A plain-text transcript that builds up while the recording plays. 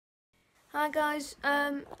Hi guys,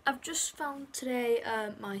 I've just found today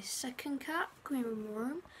my second cat coming in my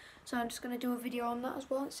room, so I'm just going to do a video on that as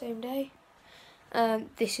well, the same day.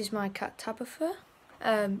 This is my cat Tabbather.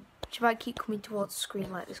 She might keep coming towards the screen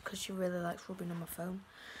like this because she really likes rubbing on my phone.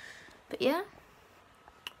 But yeah,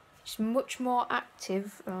 she's much more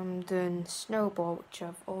active than Snowball, which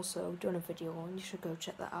I've also done a video on. You should go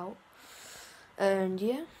check that out. And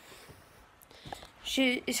yeah.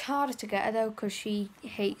 It's harder to get her though because she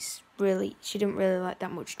didn't really like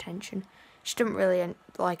that much attention. She didn't really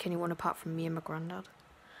like anyone apart from me and my granddad.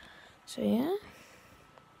 So yeah,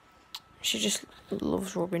 she just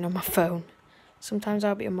loves rubbing on my phone. Sometimes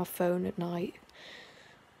I'll be on my phone at night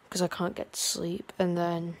because I can't get to sleep, and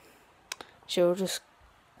then she'll just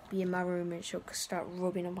be in my room and she'll start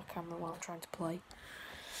rubbing on my camera while I'm trying to play.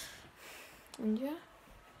 And yeah.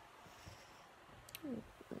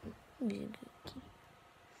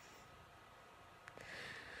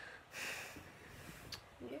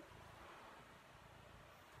 Yeah.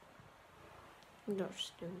 No,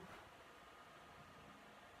 just doing.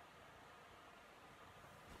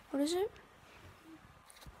 What is it?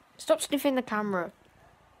 Stop sniffing the camera.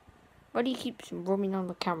 Why do you keep rubbing on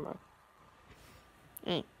the camera?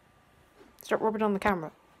 Hey. Stop rubbing on the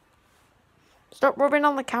camera. Stop rubbing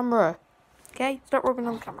on the camera. Okay? Stop rubbing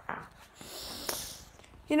on the camera.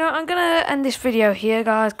 You know, I'm gonna end this video here,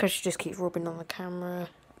 guys, because she just keeps rubbing on the camera.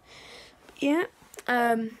 Yeah.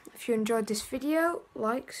 If you enjoyed this video,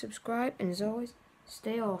 like, subscribe, and as always,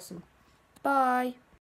 stay awesome. Bye.